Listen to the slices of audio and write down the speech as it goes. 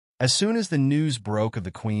As soon as the news broke of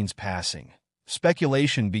the Queen's passing,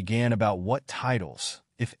 speculation began about what titles,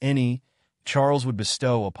 if any, Charles would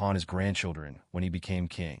bestow upon his grandchildren when he became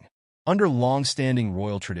king. Under long-standing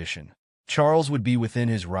royal tradition, Charles would be within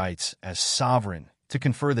his rights as sovereign to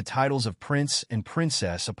confer the titles of prince and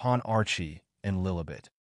princess upon Archie and Lilibet.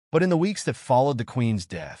 But in the weeks that followed the Queen's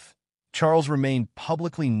death, Charles remained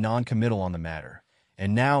publicly non-committal on the matter,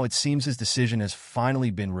 and now it seems his decision has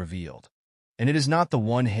finally been revealed. And it is not the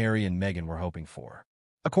one Harry and Meghan were hoping for.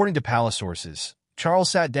 According to palace sources,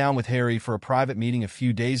 Charles sat down with Harry for a private meeting a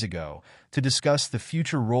few days ago to discuss the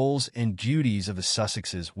future roles and duties of the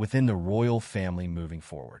Sussexes within the royal family moving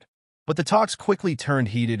forward. But the talks quickly turned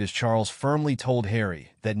heated as Charles firmly told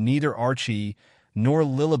Harry that neither Archie nor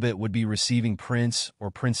Lilibet would be receiving prince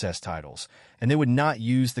or princess titles, and they would not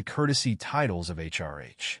use the courtesy titles of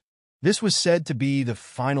HRH. This was said to be the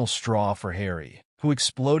final straw for Harry, who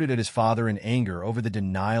exploded at his father in anger over the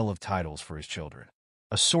denial of titles for his children.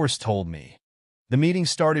 A source told me, the meeting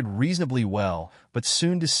started reasonably well, but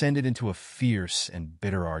soon descended into a fierce and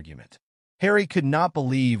bitter argument. Harry could not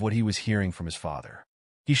believe what he was hearing from his father.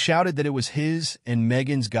 He shouted that it was his and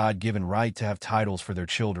Meghan's God-given right to have titles for their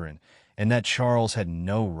children, and that Charles had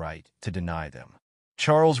no right to deny them.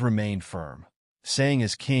 Charles remained firm, saying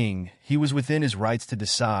as king, he was within his rights to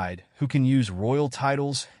decide who can use royal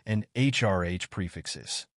titles and HRH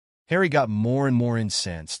prefixes. Harry got more and more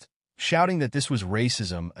incensed, shouting that this was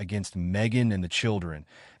racism against Meghan and the children,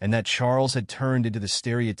 and that Charles had turned into the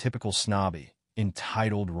stereotypical snobby,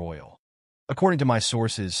 entitled royal. According to my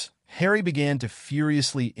sources, Harry began to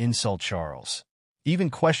furiously insult Charles, even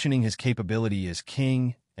questioning his capability as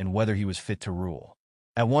king and whether he was fit to rule.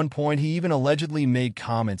 At one point, he even allegedly made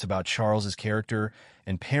comments about Charles's character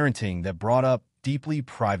and parenting that brought up deeply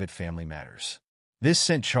private family matters. This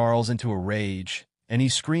sent Charles into a rage, and he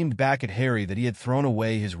screamed back at Harry that he had thrown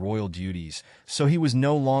away his royal duties, so he was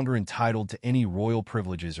no longer entitled to any royal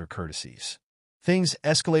privileges or courtesies. Things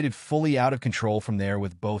escalated fully out of control from there,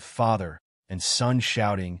 with both father and son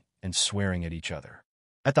shouting and swearing at each other.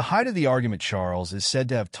 At the height of the argument, Charles is said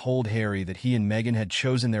to have told Harry that he and Meghan had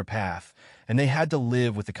chosen their path, and they had to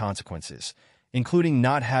live with the consequences, including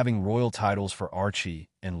not having royal titles for Archie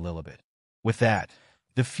and Lilibet. With that,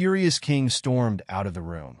 the furious king stormed out of the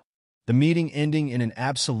room, the meeting ending in an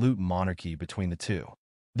absolute monarchy between the two.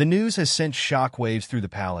 The news has sent shockwaves through the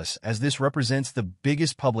palace, as this represents the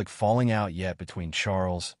biggest public falling out yet between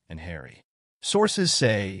Charles and Harry. Sources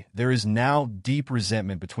say there is now deep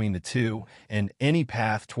resentment between the two, and any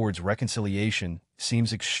path towards reconciliation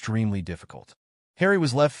seems extremely difficult. Harry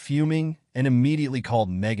was left fuming and immediately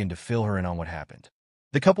called Meghan to fill her in on what happened.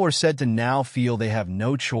 The couple are said to now feel they have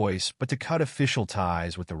no choice but to cut official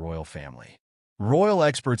ties with the royal family. Royal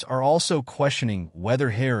experts are also questioning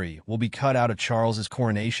whether Harry will be cut out of Charles's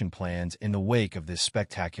coronation plans in the wake of this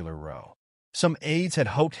spectacular row. Some aides had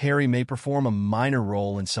hoped Harry may perform a minor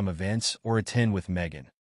role in some events or attend with Meghan,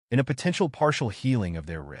 in a potential partial healing of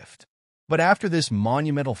their rift. But after this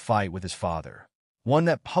monumental fight with his father, one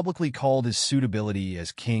that publicly called his suitability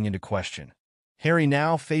as king into question, Harry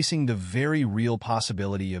now facing the very real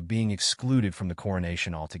possibility of being excluded from the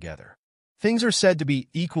coronation altogether. Things are said to be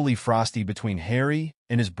equally frosty between Harry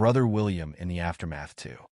and his brother William in the aftermath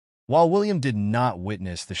too. While William did not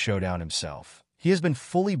witness the showdown himself, he has been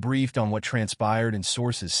fully briefed on what transpired, and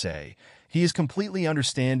sources say he is completely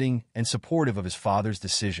understanding and supportive of his father's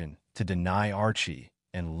decision to deny Archie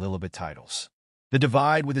and Lilibet titles. The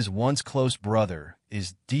divide with his once close brother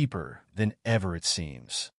is deeper than ever, it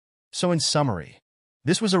seems. So in summary,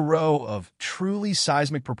 this was a row of truly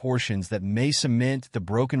seismic proportions that may cement the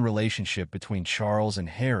broken relationship between Charles and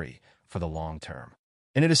Harry for the long term.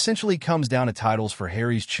 And it essentially comes down to titles for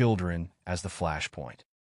Harry's children as the flashpoint.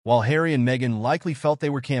 While Harry and Meghan likely felt they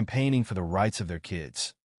were campaigning for the rights of their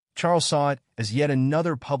kids, Charles saw it as yet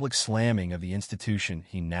another public slamming of the institution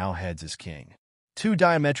he now heads as king. Two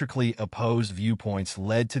diametrically opposed viewpoints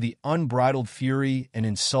led to the unbridled fury and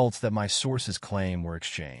insults that my sources claim were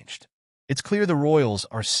exchanged. It's clear the royals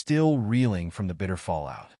are still reeling from the bitter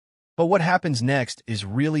fallout. But what happens next is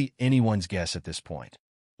really anyone's guess at this point.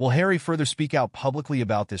 Will Harry further speak out publicly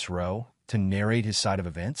about this row to narrate his side of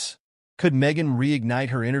events? Could Meghan reignite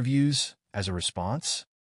her interviews as a response?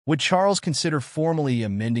 Would Charles consider formally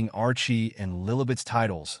amending Archie and Lilibet's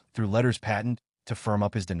titles through letters patent to firm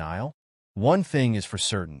up his denial? One thing is for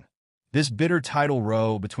certain. This bitter title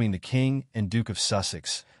row between the King and Duke of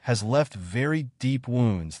Sussex has left very deep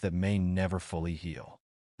wounds that may never fully heal.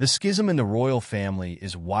 The schism in the royal family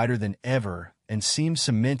is wider than ever and seems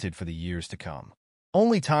cemented for the years to come.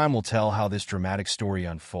 Only time will tell how this dramatic story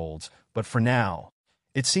unfolds, but for now,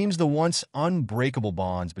 It seems the once unbreakable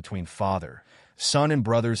bonds between father, son, and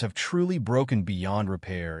brothers have truly broken beyond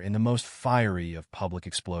repair in the most fiery of public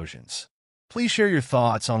explosions. Please share your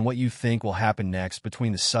thoughts on what you think will happen next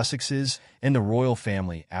between the Sussexes and the royal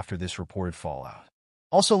family after this reported fallout.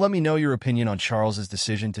 Also, let me know your opinion on Charles's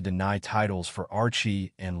decision to deny titles for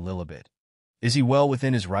Archie and Lilibet. Is he well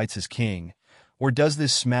within his rights as king, or does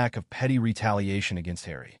this smack of petty retaliation against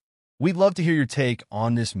Harry? We'd love to hear your take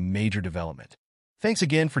on this major development. Thanks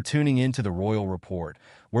again for tuning in to the Royal Report,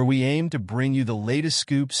 where we aim to bring you the latest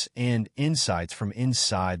scoops and insights from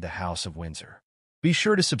inside the House of Windsor. Be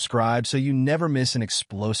sure to subscribe so you never miss an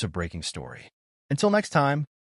explosive breaking story. Until next time,